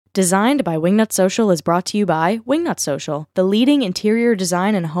Designed by Wingnut Social is brought to you by Wingnut Social, the leading interior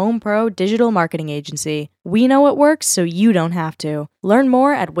design and home pro digital marketing agency. We know it works, so you don't have to. Learn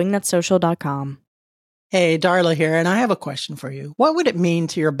more at wingnutsocial.com. Hey, Darla here, and I have a question for you. What would it mean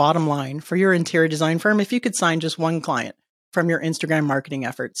to your bottom line for your interior design firm if you could sign just one client from your Instagram marketing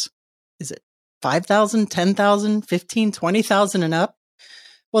efforts? Is it 5,000, 10,000, 15, 20,000 and up?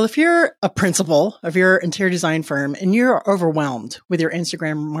 Well, if you're a principal of your interior design firm and you're overwhelmed with your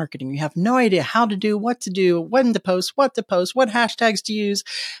Instagram marketing, you have no idea how to do, when to post, what hashtags to use,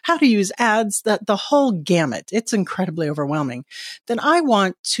 how to use ads, the whole gamut. It's incredibly overwhelming. Then I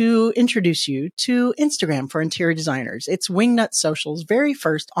want to introduce you to Instagram for interior designers. It's Wingnut Social's very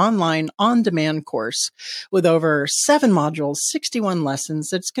first online on-demand course with over 7 modules, 61 lessons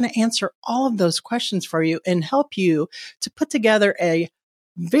that's going to answer all of those questions for you and help you to put together a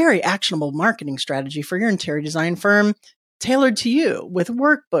very actionable marketing strategy for your interior design firm, tailored to you with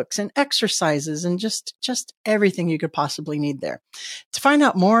workbooks and exercises and just everything you could possibly need there. To find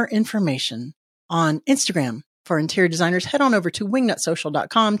out more information on Instagram for interior designers, head on over to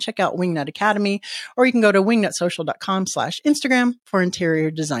wingnutsocial.com, check out Wingnut Academy, or you can go to wingnutsocial.com/Instagram for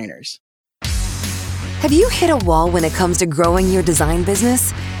interior designers. Have you hit a wall when it comes to growing your design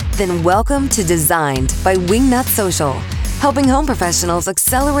business? Then welcome to Designed by Wingnut Social, helping home professionals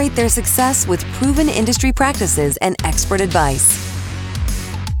accelerate their success with proven industry practices and expert advice.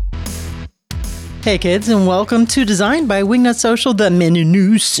 Hey kids, and welcome to Designed by Wingnut Social, the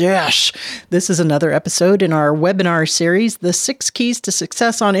menu sesh. This is another episode in our webinar series, The 6 Keys to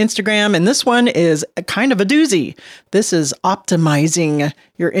Success on Instagram, and this one is kind of a doozy. This is optimizing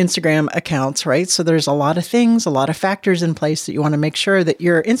your Instagram accounts, right? So there's a lot of things, a lot of factors in place that you want to make sure that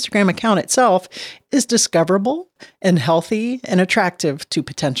your Instagram account itself is discoverable and healthy and attractive to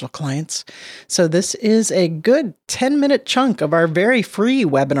potential clients. So this is a good 10-minute chunk of our very free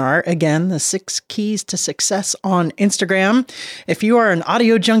webinar. Again, the 6 keys to success on Instagram. If you are an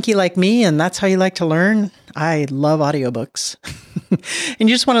audio junkie like me and that's how you like to learn, I love audiobooks. And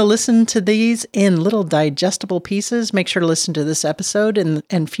you just want to listen to these in little digestible pieces, make sure to listen to this episode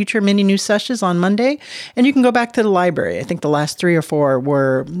and future mini news sessions on Monday. And you can go back to the library. I think the last 3 or 4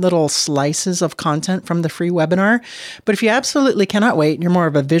 were little slices of content from the free webinar. But if you absolutely cannot wait and you're more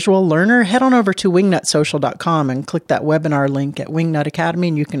of a visual learner, head on over to wingnutsocial.com and click that webinar link at Wingnut Academy,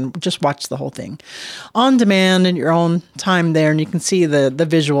 and you can just watch the whole thing on demand in your own time there. And you can see the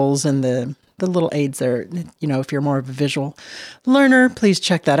visuals and the little aids there. You know, if you're more of a visual learner, please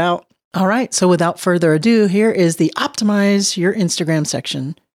check that out. All right. So without further ado, here is the Optimize Your Instagram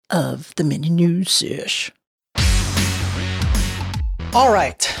section of the mini news sesh. All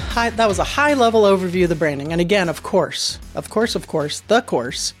right. That was a high level overview of the branding. And again, of course, the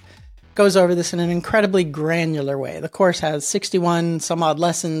course goes over this in an incredibly granular way. The course has 61 some odd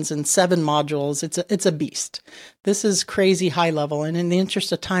lessons and 7 modules. It's a beast. This is crazy high level. And in the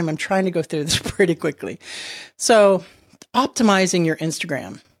interest of time, I'm trying to go through this pretty quickly. So optimizing your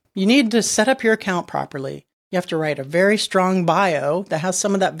Instagram. You need to set up your account properly. You have to write a very strong bio that has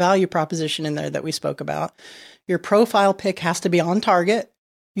some of that value proposition in there that we spoke about. Your profile pic has to be on target.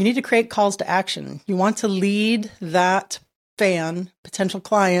 You need to create calls to action. You want to lead that fan, potential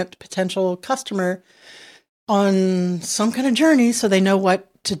client, potential customer on some kind of journey so they know what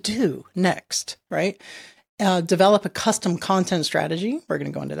to do next, right? Develop a custom content strategy. We're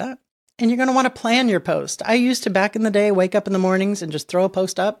going to go into that. And you're going to want to plan your post. I used to, back in the day, wake up in the mornings and just throw a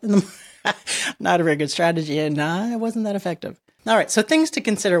post up. Not a very good strategy, and it wasn't that effective. All right, so things to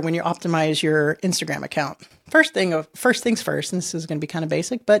consider when you optimize your Instagram account. First things first, and this is going to be kind of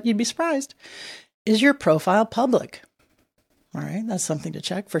basic, but you'd be surprised, is your profile public? All right, that's something to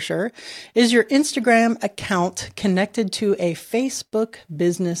check for sure. Is your Instagram account connected to a Facebook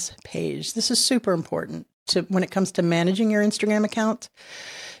business page? This is super important when it comes to managing your Instagram account.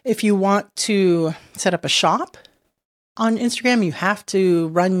 If you want to set up a shop on Instagram, you have to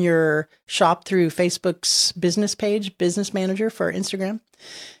run your shop through Facebook's business page, Business Manager for Instagram.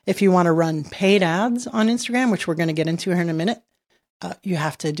 If you want to run paid ads on Instagram, which we're going to get into here in a minute, you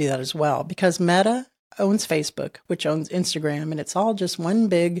have to do that as well, because Meta owns Facebook, which owns Instagram, and it's all just one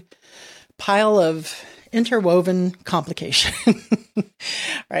big pile of interwoven complication,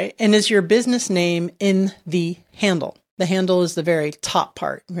 right? And is your business name in the handle? The handle is the very top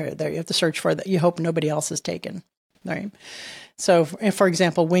part there. You have to search for that. You hope nobody else has taken, right? So, for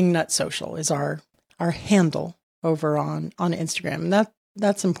example, Wingnut Social is our handle over on Instagram, and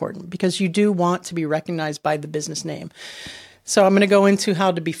that's important because you do want to be recognized by the business name. So I'm going to go into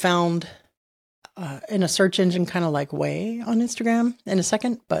how to be found in a search engine kind of like way on Instagram in a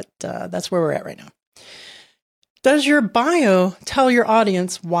second, but that's where we're at right now. Does your bio tell your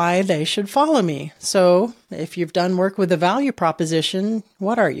audience why they should follow me? So if you've done work with a value proposition,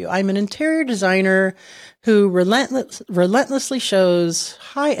 what are you? I'm an interior designer who relentlessly shows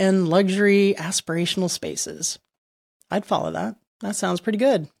high-end luxury aspirational spaces. I'd follow that. That sounds pretty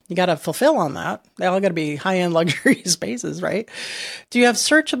good. You got to fulfill on that. They all got to be high-end luxury spaces, right? Do you have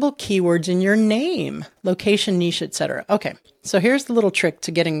searchable keywords in your name, location, niche, etc.? Okay, so here's the little trick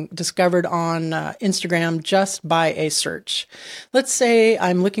to getting discovered on Instagram just by a search. Let's say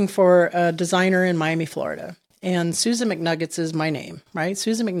I'm looking for a designer in Miami, Florida, and Susan McNuggets is my name, right?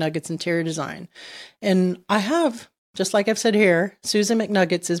 Susan McNuggets Interior Design. And I have, just like I've said here, Susan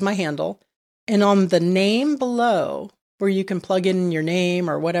McNuggets is my handle. And on the name below, where you can plug in your name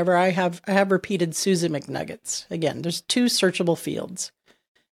or whatever, I have repeated Susan McNuggets. Again, there's 2 searchable fields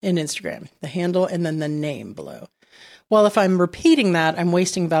in Instagram, the handle and then the name below. Well, if I'm repeating that, I'm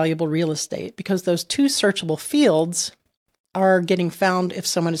wasting valuable real estate because those 2 searchable fields are getting found if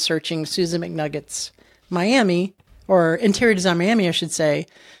someone is searching Susan McNuggets Miami, or Interior Design Miami, I should say.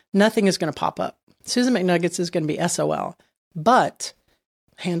 Nothing is going to pop up. Susan McNuggets is going to be SOL, but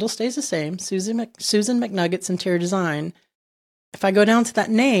handle stays the same, Susan McNuggets Interior Design. If I go down to that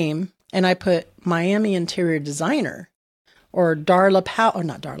name and I put Miami Interior Designer or Darla Powell, or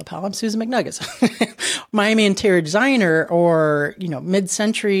not Darla Powell, I'm Susan McNuggets, Miami Interior Designer, or,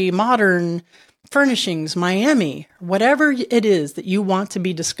 mid-century modern furnishings, Miami, whatever it is that you want to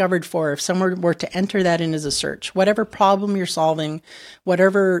be discovered for, if someone were to enter that in as a search, whatever problem you're solving,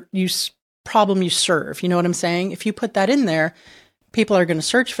 whatever problem you serve, you know what I'm saying? If you put that in there, people are going to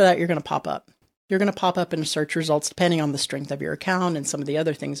search for that. You're going to pop up. You're going to pop up in search results depending on the strength of your account and some of the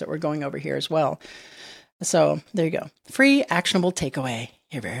other things that we're going over here as well. So there you go. Free actionable takeaway.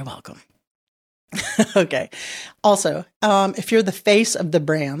 You're very welcome. Okay. Also, if you're the face of the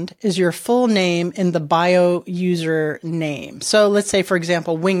brand, is your full name in the bio user name? So let's say, for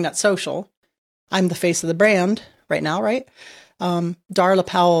example, Wingnut Social. I'm the face of the brand right now, right? Darla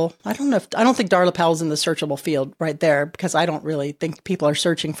Powell, I don't think Darla Powell's in the searchable field right there because I don't really think people are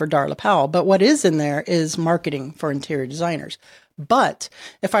searching for Darla Powell. But what is in there is marketing for interior designers. But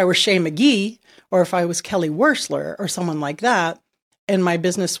if I were Shay McGee, or if I was Kelly Wersler or someone like that, and my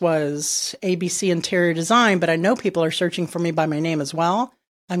business was ABC Interior Design, but I know people are searching for me by my name as well,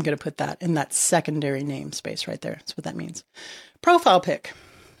 I'm going to put that in that secondary namespace right there. That's what that means. Profile pic.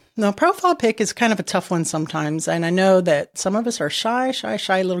 Now, profile pic is kind of a tough one sometimes, and I know that some of us are shy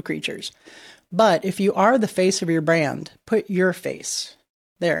little creatures. But if you are the face of your brand, put your face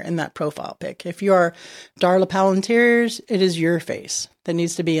there in that profile pic. If you are Darla Powell Interiors, it is your face that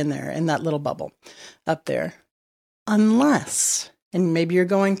needs to be in there, in that little bubble up there. Unless, and maybe you're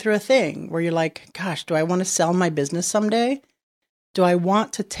going through a thing where you're like, gosh, do I want to sell my business someday? Do I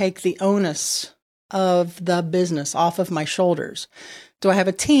want to take the onus of the business off of my shoulders? Do I have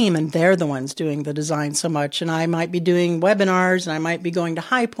a team and they're the ones doing the design so much? And I might be doing webinars and I might be going to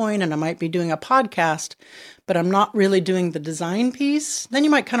High Point and I might be doing a podcast, but I'm not really doing the design piece. Then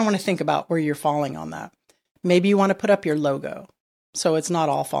you might kind of want to think about where you're falling on that. Maybe you want to put up your logo so it's not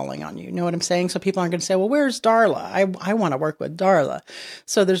all falling on you. You know what I'm saying? So people aren't going to say, well, where's Darla? I want to work with Darla.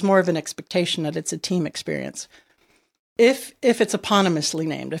 So there's more of an expectation that it's a team experience. If it's eponymously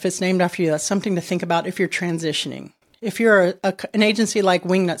named, if it's named after you, that's something to think about if you're transitioning. If you're an agency like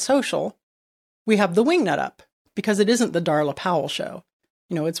Wingnut Social, we have the Wingnut up because it isn't the Darla Powell show.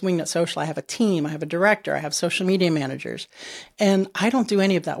 It's Wingnut Social. I have a team. I have a director. I have social media managers. And I don't do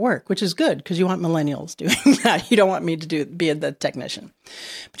any of that work, which is good because you want millennials doing that. You don't want me to be the technician.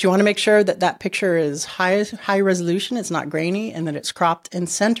 But you want to make sure that that picture is high resolution, it's not grainy, and that it's cropped and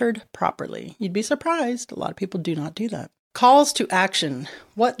centered properly. You'd be surprised. A lot of people do not do that. Calls to action.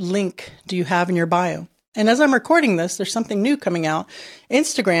 What link do you have in your bio? And as I'm recording this, there's something new coming out.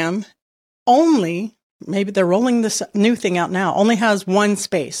 Instagram only, maybe they're rolling this new thing out now, only has one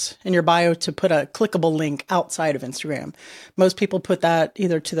space in your bio to put a clickable link outside of Instagram. Most people put that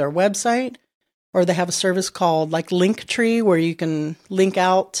either to their website or they have a service called like Linktree where you can link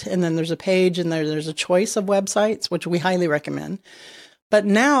out and then there's a page and there's a choice of websites, which we highly recommend. But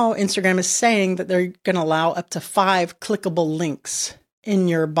now Instagram is saying that they're going to allow up to 5 clickable links in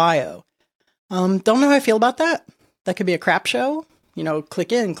your bio. Don't know how I feel about that. That could be a crap show.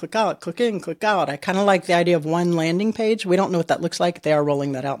 Click in, click out, click in, click out. I kind of like the idea of one landing page. We don't know what that looks like. They are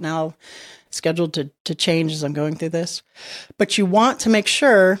rolling that out now, scheduled to change as I'm going through this. But you want to make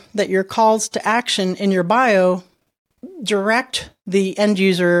sure that your calls to action in your bio direct the end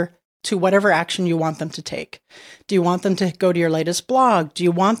user to whatever action you want them to take. Do you want them to go to your latest blog? Do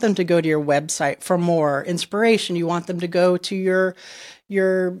you want them to go to your website for more inspiration? You want them to go to your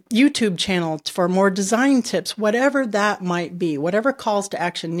YouTube channel for more design tips? Whatever that might be, whatever calls to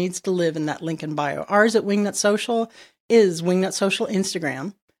action needs to live in that link in bio. Ours at Wingnut Social is Wingnut Social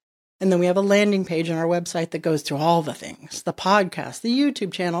Instagram. And then we have a landing page on our website that goes through all the things, the podcast, the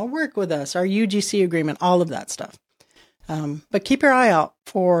YouTube channel, work with us, our UGC agreement, all of that stuff. But keep your eye out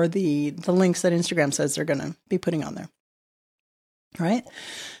for the links that Instagram says they're going to be putting on there. All right.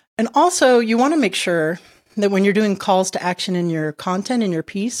 And also you want to make sure that when you're doing calls to action in your content, in your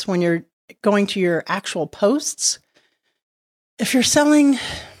piece, when you're going to your actual posts, if you're selling,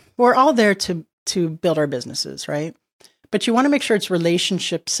 we're all there to build our businesses, right? But you want to make sure it's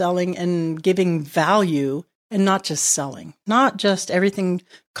relationship selling and giving value and not just selling, not just everything.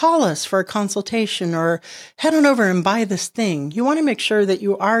 Call us for a consultation or head on over and buy this thing. You want to make sure that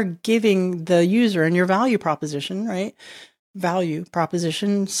you are giving the user and your value proposition, right? Value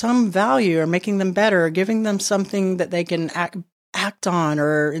proposition, some value, or making them better, or giving them something that they can act on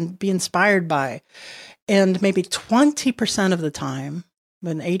or be inspired by. And maybe 20% of the time,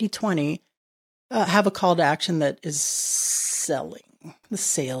 when 80-20, have a call to action that is selling, the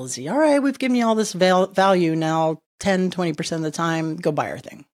salesy. All right, we've given you all this value. Now 10, 20% of the time, go buy our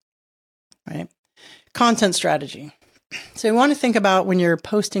thing, right? Content strategy. So you want to think about when you're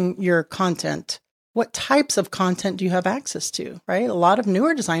posting your content, what types of content do you have access to, right? A lot of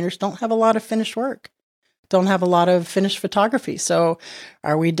newer designers don't have a lot of finished work, don't have a lot of finished photography. So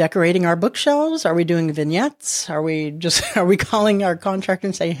are we decorating our bookshelves? Are we doing vignettes? Are we calling our contractor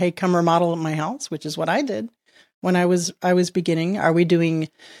and saying, hey, come remodel my house, which is what I did when I was beginning. Are we doing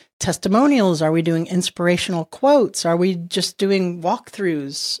testimonials? Are we doing inspirational quotes? Are we just doing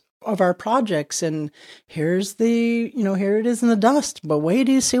walkthroughs of our projects? And here's here it is in the dust, but wait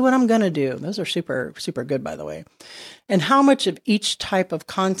till you see what I'm going to do. Those are super, super good, by the way. And how much of each type of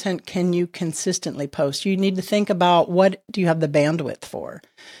content can you consistently post? You need to think about, what do you have the bandwidth for?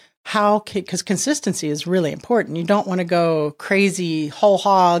 Because consistency is really important. You don't want to go crazy whole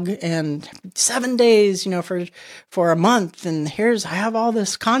hog and 7 days, for a month. And I have all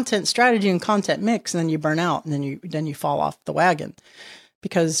this content strategy and content mix, and then you burn out, and then you fall off the wagon,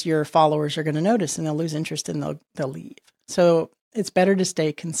 because your followers are going to notice and they'll lose interest and they'll leave. So it's better to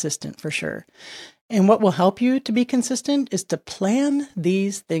stay consistent for sure. And what will help you to be consistent is to plan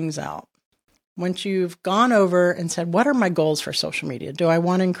these things out. Once you've gone over and said, what are my goals for social media? Do I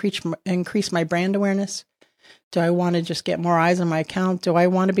want to increase my brand awareness? Do I want to just get more eyes on my account? Do I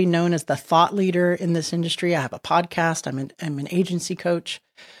want to be known as the thought leader in this industry? I have a podcast. I'm an agency coach.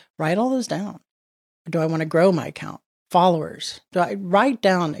 Write all those down. Or do I want to grow my account? Followers. Do I write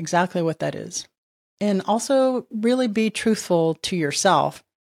down exactly what that is? And also really be truthful to yourself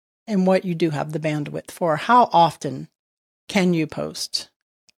and what you do have the bandwidth for. How often can you post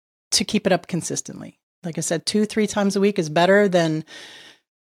to keep it up consistently? Like I said, 2-3 times a week is better than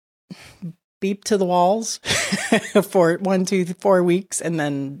beep to the walls for 1, 2, 4 weeks and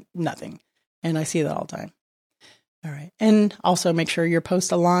then nothing. And I see that all the time. All right. And also make sure your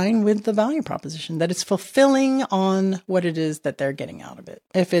posts align with the value proposition, that it's fulfilling on what it is that they're getting out of it.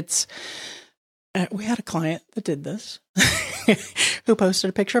 If it's, we had a client that did this, who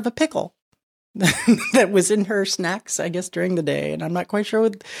posted a picture of a pickle that was in her snacks, I guess, during the day. And I'm not quite sure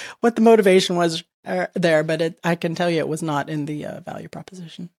what the motivation was there, but I can tell you it was not in the value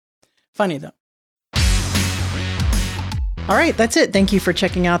proposition. Funny though. All right, that's it. Thank you for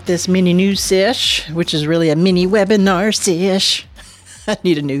checking out this mini news sesh, which is really a mini webinar sesh. I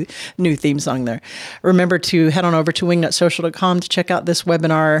need a new theme song there. Remember to head on over to wingnutsocial.com to check out this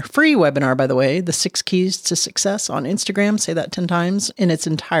webinar, free webinar, by the way, the 6 Keys to Success on Instagram. Say that 10 times in its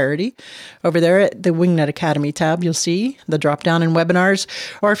entirety. Over there at the Wingnut Academy tab, you'll see the drop down in webinars.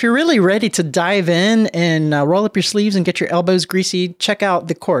 Or if you're really ready to dive in and roll up your sleeves and get your elbows greasy, check out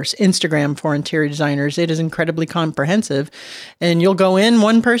the course, Instagram for Interior Designers. It is incredibly comprehensive. And you'll go in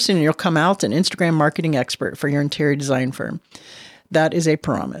one person and you'll come out an Instagram marketing expert for your interior design firm. That is a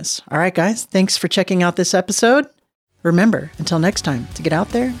promise. All right, guys, thanks for checking out this episode. Remember, until next time, to get out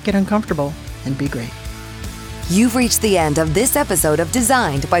there, get uncomfortable, and be great. You've reached the end of this episode of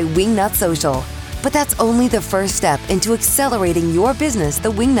Designed by Wingnut Social. But that's only the first step into accelerating your business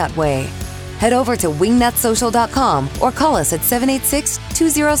the Wingnut way. Head over to wingnutsocial.com or call us at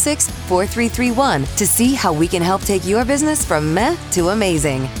 786-206-4331 to see how we can help take your business from meh to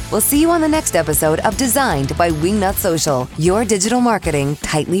amazing. We'll see you on the next episode of Designed by Wingnut Social, your digital marketing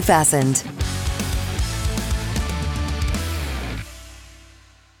tightly fastened.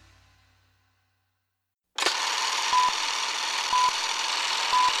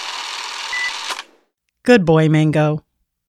 Good boy, Mango.